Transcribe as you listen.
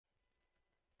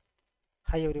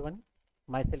Hi everyone,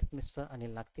 myself Mr.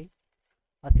 Anil Nakti,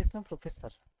 Assistant Professor,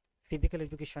 Physical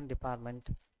Education Department,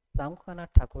 Samkhana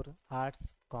Thakur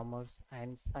Arts, Commerce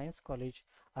and Science College,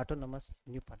 Autonomous,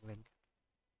 New Panvel.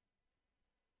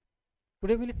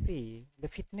 Today we'll see the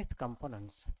fitness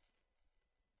components.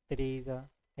 That is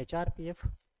HRPF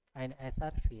and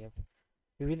SRPF.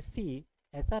 We will see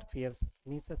SRPF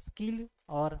means a skill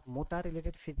or motor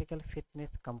related physical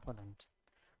fitness component.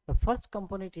 The first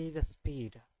component is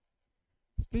speed.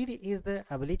 Speed is the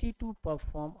ability to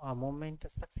perform a movement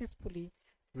successfully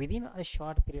within a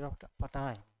short period of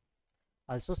time.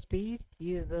 Also, speed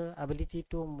is the ability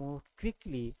to move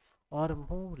quickly or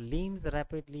move limbs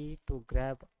rapidly to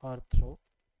grab or throw.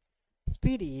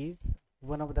 Speed is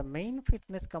one of the main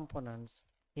fitness components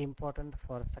important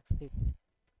for success.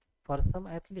 For some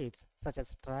athletes, such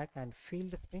as track and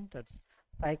field sprinters,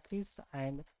 cyclists,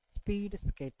 and speed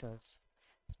skaters,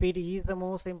 speed is the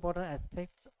most important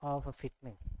aspect of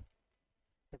fitness.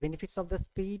 The benefits of the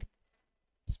speed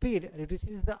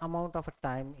reduces the amount of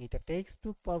time it takes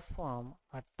to perform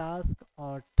a task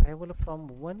or travel from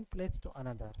one place to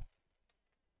another.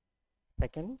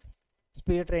 Second,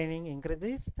 speed training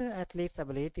increases the athlete's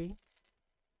ability.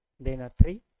 Then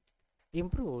 3,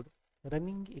 improved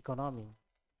running economy.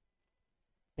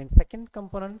 Then second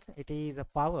component, it is a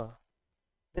power.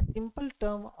 The simple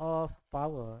term of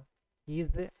power is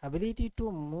the ability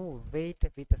to move weight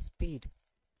with speed.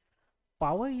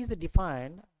 Power is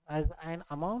defined as an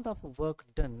amount of work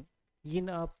done in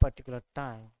a particular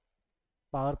time.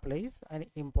 Power plays an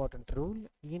important role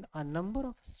in a number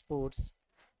of sports.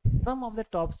 Some of the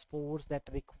top sports that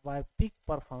require peak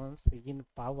performance in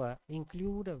power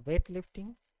include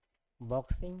weightlifting,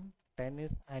 boxing,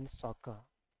 tennis, and soccer.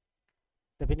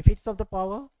 The benefits of the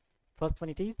power: first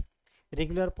one, it is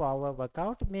regular power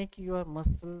workout make your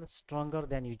muscle stronger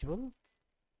than usual.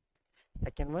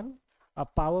 Second one, a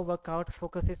power workout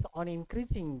focuses on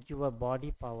increasing your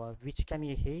body power, which can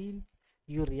help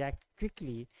you react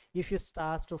quickly if you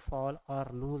start to fall or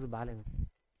lose balance.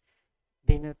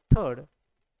 Then third,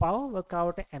 power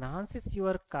workout enhances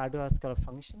your cardiovascular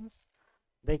functions.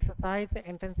 The exercise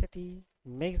intensity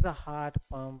makes the heart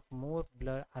pump more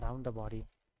blood around the body.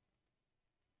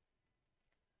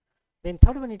 Then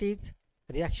third one, it is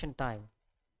reaction time.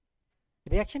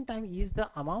 Reaction time is the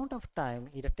amount of time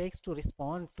it takes to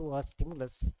respond to a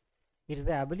stimulus. It is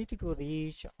the ability to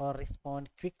reach or respond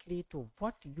quickly to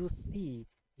what you see,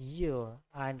 hear,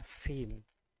 and feel.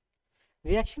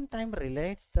 Reaction time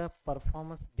relates the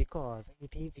performance because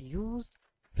it is used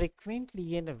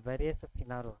frequently in various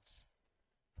scenarios.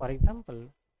 For example,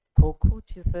 Kho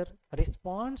chaser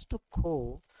responds to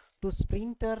Kho to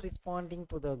sprinter responding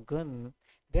to the gun.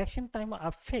 Reaction time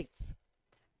affects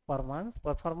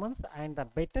performance, and the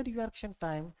better your reaction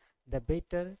time, the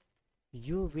better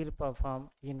you will perform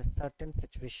in certain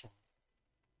situation.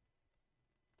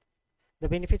 The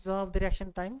benefits of the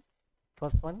reaction time: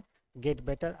 first one, get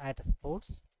better at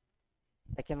sports.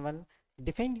 Second one,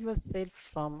 defend yourself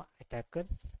from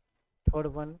attackers. Third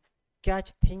one,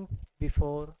 catch things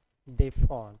before they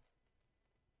fall.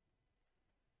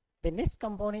 The next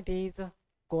component is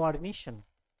coordination.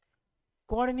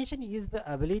 Coordination is the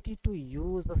ability to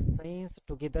use the sense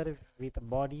together with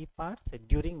body parts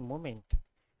during movement.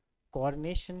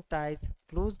 Coordination ties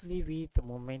closely with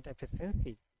movement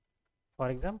efficiency. For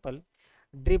example,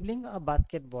 dribbling a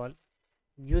basketball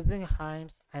using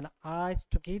hands and eyes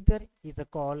together is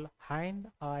called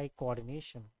hand-eye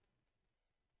coordination.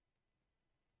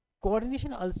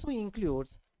 Coordination also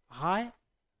includes eye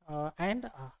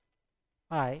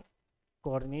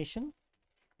coordination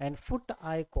and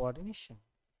foot-eye coordination.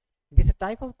 This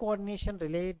type of coordination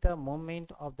relates the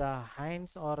movement of the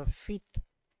hands or feet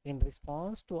in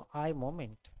response to eye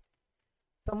movement.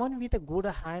 Someone with a good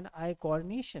hand-eye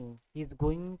coordination is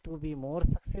going to be more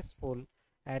successful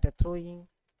at throwing,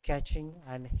 catching,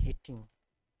 and hitting.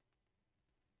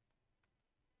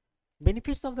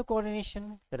 Benefits of the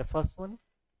coordination: the first one,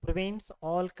 prevents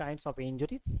all kinds of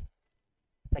injuries.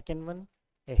 Second one,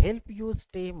 help you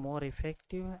stay more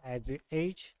effective as you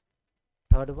age.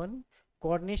 Third one,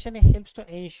 coordination helps to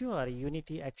ensure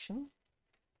unity action.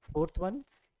 Fourth one,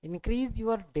 increase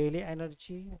your daily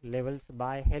energy levels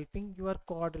by helping your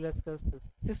cardiovascular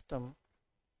system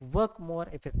work more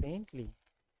efficiently.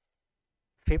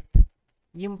 Fifth,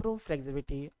 improve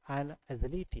flexibility and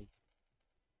agility.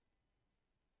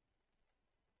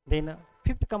 Then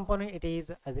fifth component, it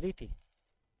is agility.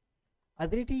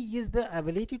 Agility is the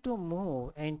ability to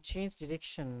move and change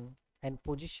direction and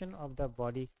position of the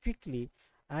body quickly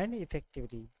and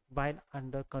effectively while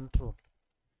under control.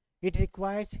 It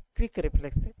requires quick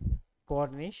reflexes,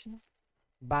 coordination,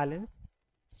 balance,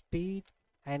 speed,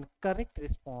 and correct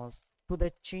response to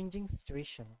the changing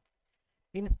situation.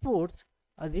 In sports,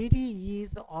 agility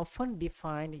is often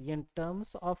defined in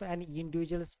terms of an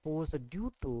individual sports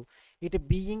due to it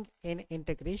being an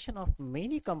integration of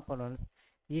many components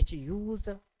each used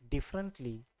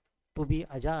differently. To be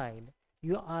agile,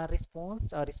 you are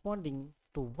responding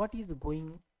to what is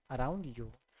going around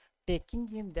you, taking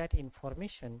in that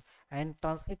information and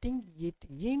translating it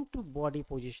into body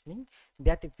positioning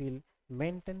that will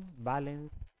maintain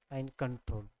balance and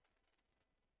control.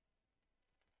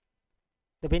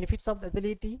 The benefits of the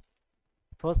agility: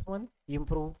 first one,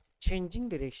 improve changing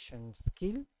direction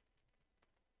skill.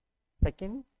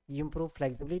 Second, improve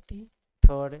flexibility.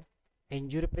 Third,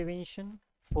 injury prevention.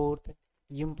 Fourth,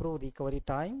 improve recovery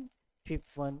time.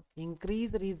 Fifth one,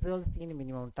 increase results in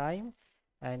minimum time.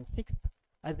 And sixth,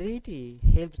 agility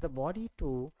helps the body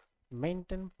to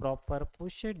maintain proper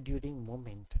posture during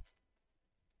movement.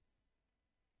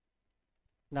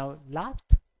 Now,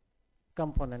 last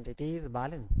component, it is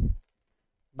balance.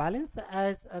 Balance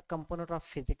as a component of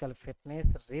physical fitness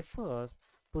refers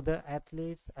to the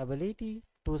athlete's ability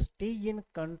to stay in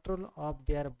control of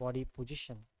their body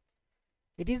position.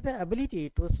 It is the ability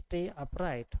to stay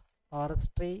upright or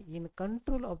stay in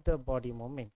control of the body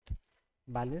movement.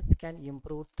 Balance can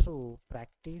improve through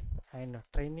practice and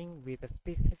training with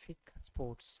specific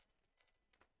sports.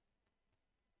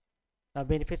 Now,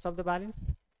 benefits of the balance.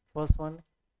 First one,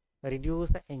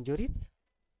 reduce injuries.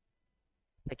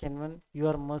 Second one,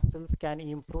 your muscles can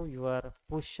improve your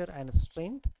posture and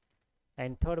strength.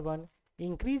 And third one,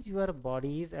 increase your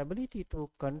body's ability to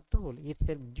control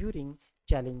itself during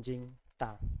challenging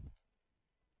tasks.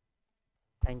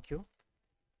 Thank you.